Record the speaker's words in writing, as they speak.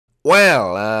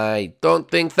Well, I don't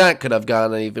think that could have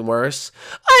gone anything worse.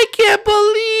 I can't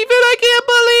believe it! I can't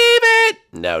believe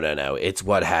it! No. It's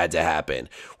what had to happen.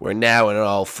 We're now in an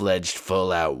all-fledged,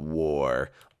 full-out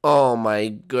war. Oh my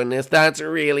goodness, that's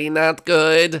really not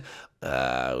good.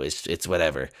 It's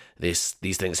whatever. These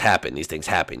things happen. These things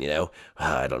happen, you know?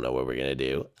 I don't know what we're gonna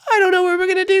do. I don't know what we're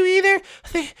gonna do either.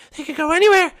 They could go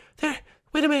anywhere.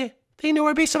 Wait a minute. They know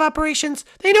our base of operations.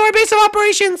 They know our base of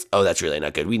operations. Oh, that's really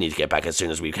not good. We need to get back as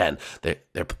soon as we can. They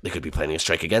could be planning a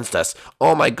strike against us.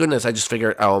 Oh my goodness, I just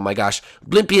figured, oh my gosh.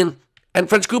 Blimpian and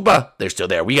French Koopa, they're still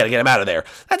there. We gotta get them out of there.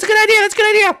 That's a good idea. That's a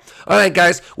good idea. All right,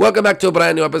 guys, welcome back to a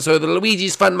brand new episode of the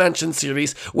Luigi's Fun Mansion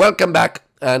series. Welcome back.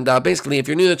 And basically, if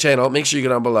you're new to the channel, make sure you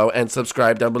go down below and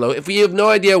subscribe down below. If you have no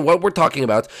idea what we're talking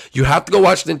about, you have to go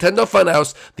watch Nintendo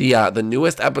Funhouse, the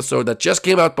newest episode that just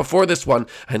came out before this one,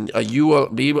 and you will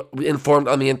be informed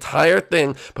on the entire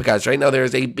thing. But guys, right now there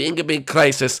is a big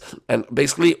crisis, and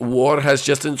basically war has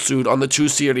just ensued on the two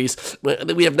series.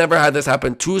 We have never had this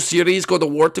happen. Two series go to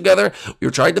war together. We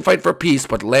were trying to fight for peace,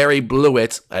 but Larry blew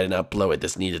it. I did not blow it.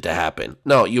 This needed to happen.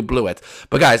 No, you blew it.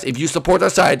 But guys, if you support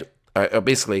our side,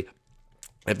 basically,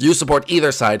 if you support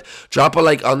either side, drop a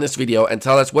like on this video and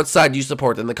tell us what side you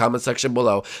support in the comment section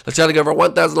below. Let's try to get over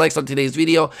 1,000 likes on today's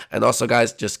video. And also,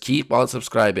 guys, just keep on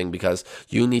subscribing because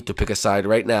you need to pick a side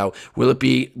right now. Will it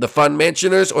be the Fun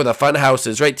Mansioners or the Fun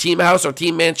Houses, right? Team House or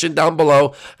Team Mansion down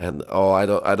below. And, oh, I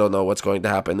don't know what's going to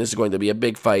happen. This is going to be a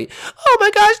big fight. Oh,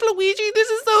 my gosh, Luigi, this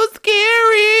is so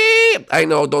scary. I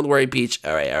know, don't worry, Peach.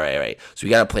 All right. So we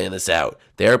got to plan this out.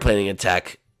 They're planning an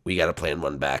attack. We got to plan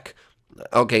one back.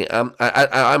 Okay,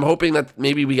 I'm hoping that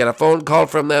maybe we get a phone call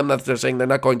from them that they're saying they're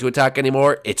not going to attack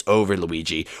anymore. It's over,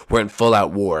 Luigi. We're in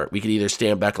full-out war. We could either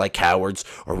stand back like cowards,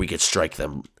 or we could strike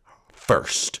them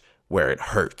first, where it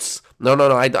hurts. No,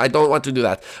 I don't want to do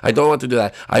that. I don't want to do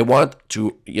that. I want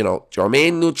to,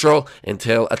 remain neutral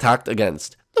until attacked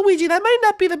against. Luigi, that might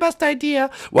not be the best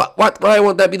idea. What? Why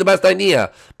won't that be the best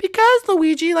idea? Because,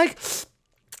 Luigi, if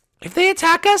they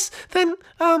attack us, then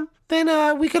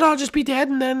we could all just be dead,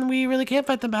 and then we really can't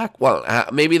fight them back. Well,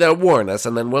 maybe they'll warn us,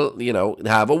 and then we'll,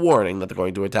 have a warning that they're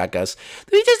going to attack us.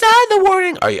 We just had the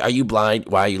warning. Are you blind?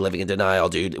 Why are you living in denial,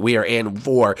 dude? We are in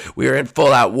war. We are in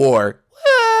full-out war.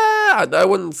 I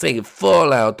wouldn't say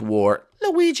full-out war.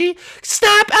 Luigi,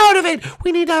 snap out of it.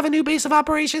 We need to have a new base of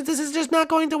operations. This is just not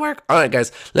going to work. All right,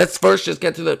 guys, let's first just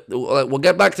get to we'll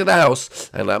get back to the house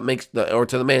and or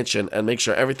to the mansion and make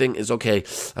sure everything is okay.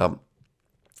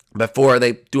 Before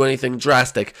they do anything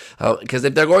drastic, because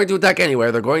if they're going to attack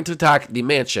anywhere, they're going to attack the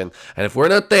mansion, and if we're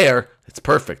not there, it's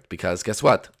perfect, because guess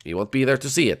what? We won't be there to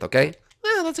see it, okay?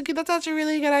 Yeah, that's actually a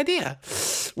really good idea.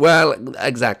 Well,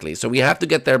 exactly, so we have to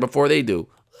get there before they do.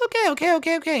 Okay.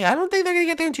 I don't think they're going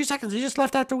to get there in 2 seconds. They just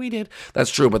left after we did. That's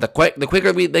true, but the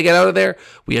quicker they get out of there,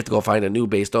 we have to go find a new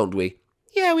base, don't we?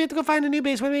 Yeah, we have to go find a new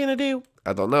base. What are we going to do?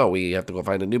 I don't know. We have to go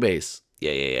find a new base.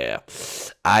 Yeah.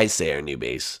 I say our new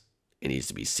base. It needs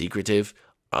to be secretive,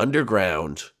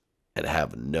 underground, and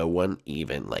have no one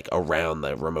even, around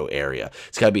the remote area.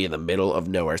 It's got to be in the middle of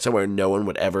nowhere, somewhere no one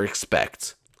would ever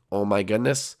expect. Oh, my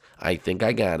goodness. I think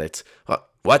I got it.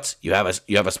 What? You have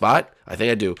a spot? I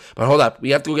think I do. But hold up. We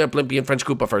have to go get Blimpy and French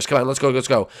Koopa first. Come on, let's go.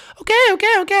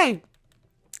 Okay.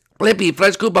 Blimpy,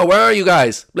 French Koopa, where are you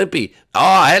guys? Blimpy.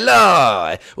 Oh,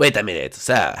 hello. Wait a minute.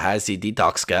 Sir, has he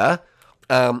detox,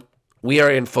 we are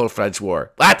in full-fledged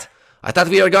war. What? I thought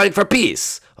we were going for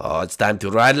peace. Oh, it's time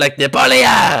to ride like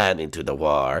Napoleon into the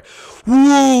war.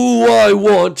 Ooh, I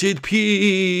wanted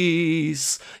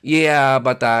peace. Yeah,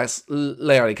 but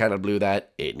Larry kind of blew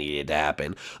that. It needed to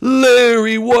happen.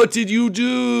 Larry, what did you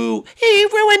do? He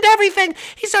ruined everything.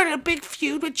 He started a big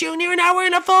feud with Junior, and now we're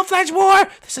in a full-fledged war.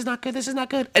 This is not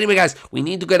good. Anyway, guys, we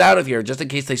need to get out of here just in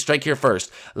case they strike here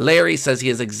first. Larry says he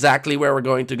is exactly where we're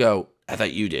going to go. I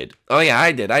thought you did. Oh, yeah,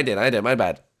 I did. My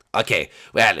bad. Okay,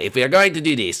 well, if we are going to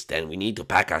do this, then we need to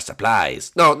pack our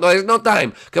supplies. No, there's no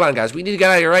time. Come on, guys, we need to get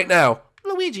out of here right now.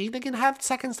 Luigi, they can have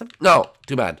seconds to... No,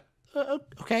 too bad.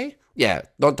 Okay. Yeah,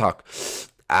 don't talk.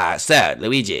 Sir,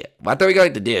 Luigi, what are we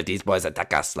going to do if these boys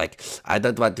attack us? I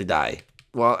don't want to die.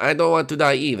 Well, I don't want to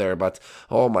die either, but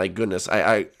oh my goodness,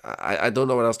 I don't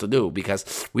know what else to do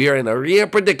because we are in a real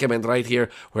predicament right here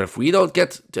where if we don't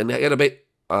get a bit...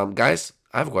 guys,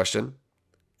 I have a question.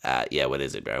 Yeah, what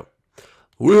is it, bro?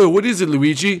 Whoa, what is it,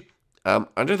 Luigi?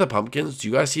 Under the pumpkins, do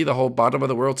you guys see the whole bottom of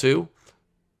the world too?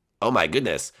 Oh my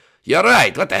goodness. You're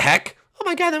right, what the heck? Oh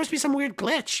my god, that must be some weird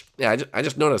glitch. Yeah, I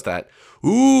just noticed that.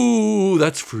 Ooh,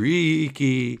 that's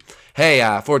freaky. Hey,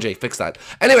 4J, fix that.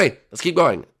 Anyway, let's keep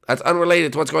going. That's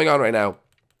unrelated to what's going on right now.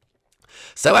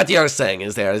 So what you're saying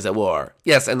is there is a war.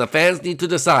 Yes, and the fans need to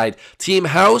decide Team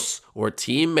House or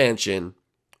Team Mansion.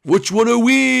 Which one are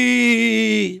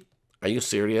we? Are you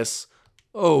serious?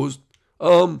 Oh,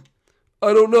 I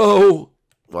don't know.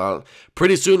 Well,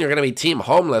 pretty soon you're going to be Team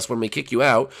Homeless when we kick you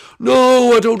out.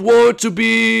 No, I don't want to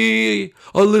be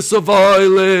Alyssa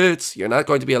Violet. You're not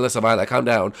going to be Alyssa Violet. Calm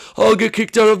down. I'll get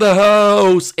kicked out of the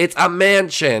house. It's a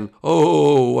mansion.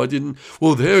 Oh, I didn't.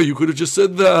 Well, there, you could have just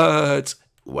said that.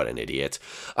 What an idiot.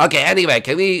 Okay, anyway,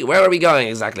 where are we going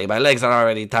exactly? My legs are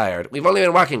already tired. We've only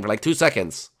been walking for like 2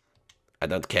 seconds. I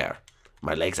don't care.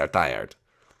 My legs are tired.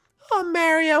 Oh,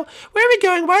 Mario, where are we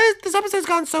going? Why has this episode's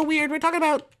gone so weird? We're talking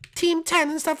about Team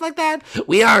 10 and stuff like that.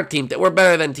 We are Team 10. We're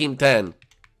better than Team 10.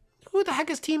 Who the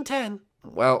heck is Team 10?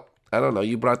 Well, I don't know.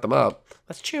 You brought them up.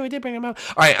 That's true. I did bring them up.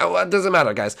 All right, well, it doesn't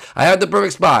matter, guys. I have the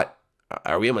perfect spot.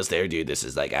 Are we almost there, dude? This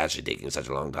is like actually taking such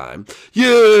a long time.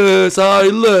 Yes, my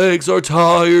legs are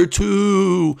tired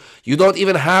too. You don't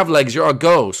even have legs. You're a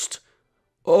ghost.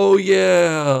 Oh,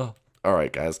 yeah. All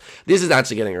right, guys. This is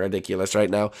actually getting ridiculous right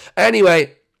now.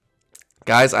 Anyway,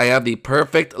 guys, I have the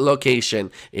perfect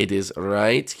location. It is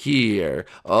right here.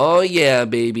 Oh, yeah,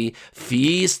 baby.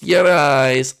 Feast your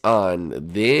eyes on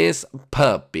this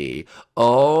puppy.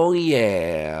 Oh,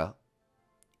 yeah.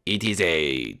 It is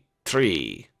a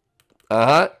tree.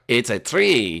 It's a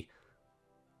tree.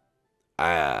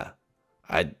 I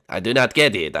do not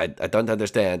get it. I don't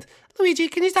understand. Luigi,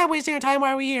 can you stop wasting your time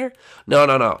while we're here?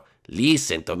 No.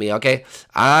 Listen to me, okay?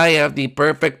 I have the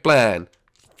perfect plan.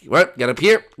 What? Get up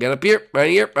here. Right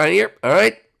here. All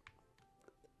right?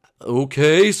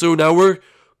 Okay, so now we're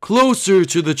closer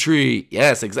to the tree.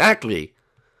 Yes, exactly.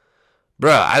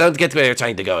 Bruh, I don't get where you're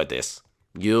trying to go with this.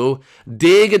 You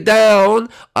dig down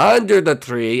under the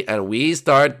tree and we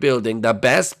start building the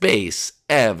best base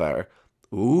ever.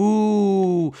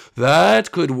 Ooh,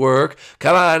 that could work.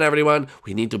 Come on, everyone.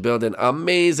 We need to build an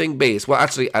amazing base. Well,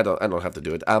 actually, I don't have to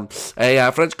do it. Hey,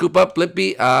 French Koopa,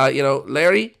 Blippy,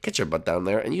 Larry, get your butt down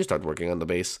there and you start working on the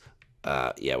base.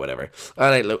 Yeah, whatever. All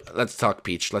right, let's talk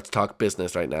Peach. Let's talk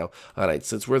business right now. All right,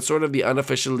 since we're sort of the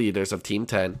unofficial leaders of Team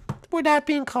 10. We're not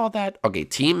being called that. Okay,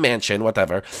 Team Mansion,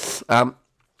 whatever.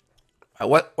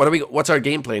 What's our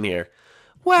game plan here?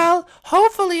 Well,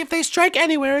 hopefully if they strike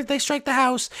anywhere, they strike the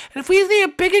house. And if we see a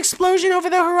big explosion over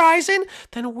the horizon,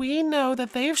 then we know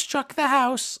that they've struck the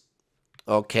house.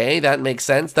 Okay, that makes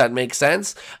sense.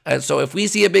 And so if we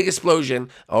see a big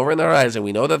explosion over in the horizon,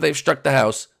 we know that they've struck the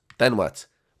house, then what?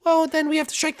 Well, then we have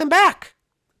to strike them back.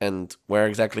 And where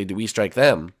exactly do we strike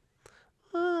them?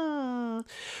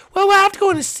 Well, we'll have to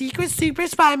go on a secret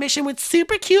spy mission with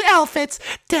super cute outfits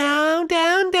down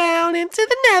into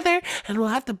the nether, and we'll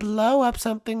have to blow up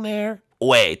something there.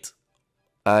 Wait,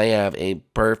 I have a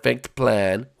perfect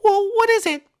plan. Well, what is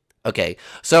it? Okay,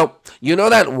 so you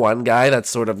know that one guy that's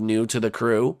sort of new to the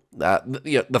crew,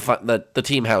 the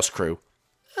Team House crew.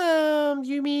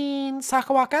 You mean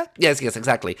Sakawaka? Yes,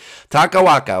 exactly.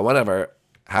 Takawaka, whatever.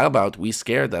 How about we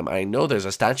scare them? I know there's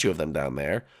a statue of them down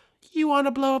there. You want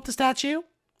to blow up the statue?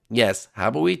 Yes, how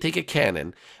about we take a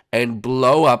cannon and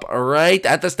blow up right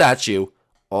at the statue?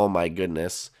 Oh my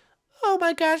goodness. Oh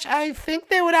my gosh, I think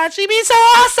that would actually be so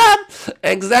awesome!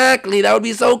 Exactly, that would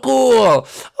be so cool!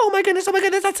 Oh my goodness,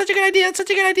 that's such a good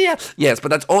idea, Yes, but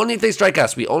that's only if they strike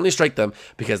us. We only strike them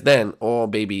because then, oh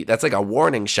baby, that's like a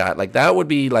warning shot. Like that would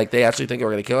be like they actually think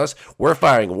we're gonna kill us. We're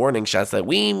firing warning shots that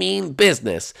we mean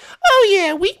business. Oh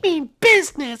yeah, we mean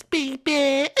business,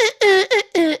 baby.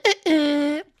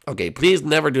 Okay, please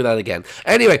never do that again.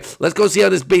 Anyway, let's go see how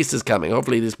this base is coming.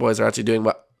 Hopefully these boys are actually doing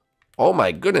what... Oh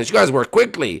my goodness, you guys work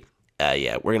quickly.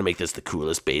 Yeah, we're gonna make this the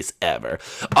coolest base ever.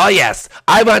 Oh yes,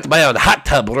 I want my own hot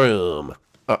tub room.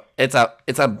 Oh, it's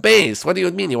a base. What do you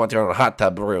mean you want your own hot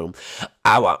tub room?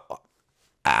 I want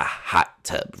a hot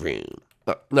tub room.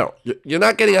 No, you're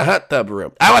not getting a hot tub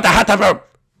room. I want a hot tub room.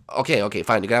 Okay,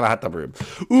 fine. You can have a hot tub room.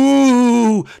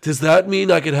 Ooh, does that mean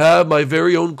I could have my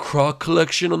very own croc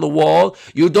collection on the wall?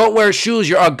 You don't wear shoes.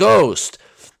 You're a ghost.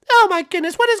 Oh my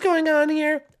goodness, what is going on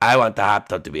here? I want the hot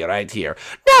tub to be right here.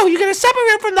 No, you're going to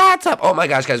separate from the hot tub. Oh my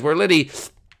gosh, guys, we're literally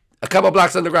a couple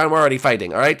blocks underground. We're already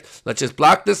fighting, all right? Let's just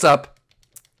block this up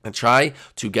and try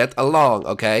to get along,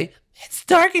 okay? It's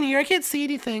dark in here. I can't see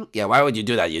anything. Yeah, why would you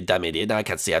do that, you dumb idiot? Now I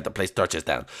can't see. I have to place torches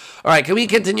down. All right, can we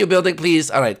continue building,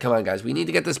 please? All right, come on, guys. We need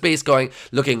to get this base going.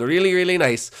 Looking really, really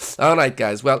nice. All right,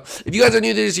 guys. Well, if you guys are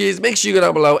new to this series, make sure you go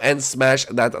down below and smash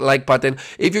that like button.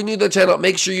 If you're new to the channel,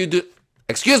 make sure you do...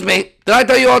 Excuse me. Did I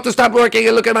tell you all to stop working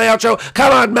and look at my outro?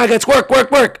 Come on, maggots. Work.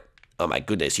 Oh my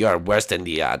goodness, you are worse than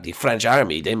the French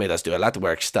army. They made us do a lot of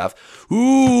work stuff.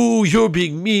 Ooh, you're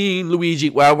being mean,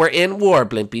 Luigi. Well, we're in war,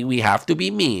 Blimpy. We have to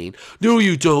be mean. No,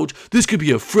 you don't. This could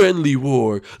be a friendly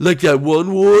war. Like that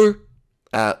one war?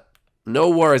 No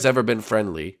war has ever been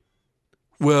friendly.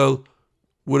 Well,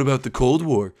 what about the Cold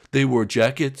War? They wore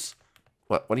jackets.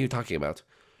 What are you talking about?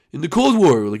 In the Cold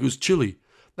War, like it was chilly.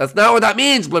 That's not what that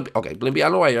means, Blimpy. Okay, Blimpy, I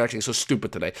don't know why you're acting so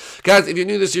stupid today. Guys, if you're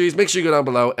new to the series, make sure you go down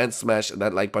below and smash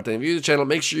that like button. If you're new to the channel,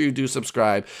 make sure you do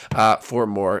subscribe for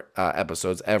more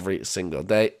episodes every single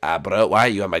day. Bro, why are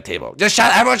you on my table? Just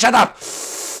everyone shut up!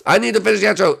 I need to finish the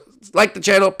outro. Like the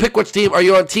channel, pick which team. Are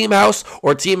you on Team House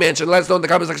or Team Mansion? Let us know in the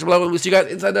comment section below, and we'll see you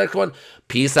guys inside the next one.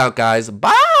 Peace out, guys.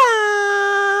 Bye!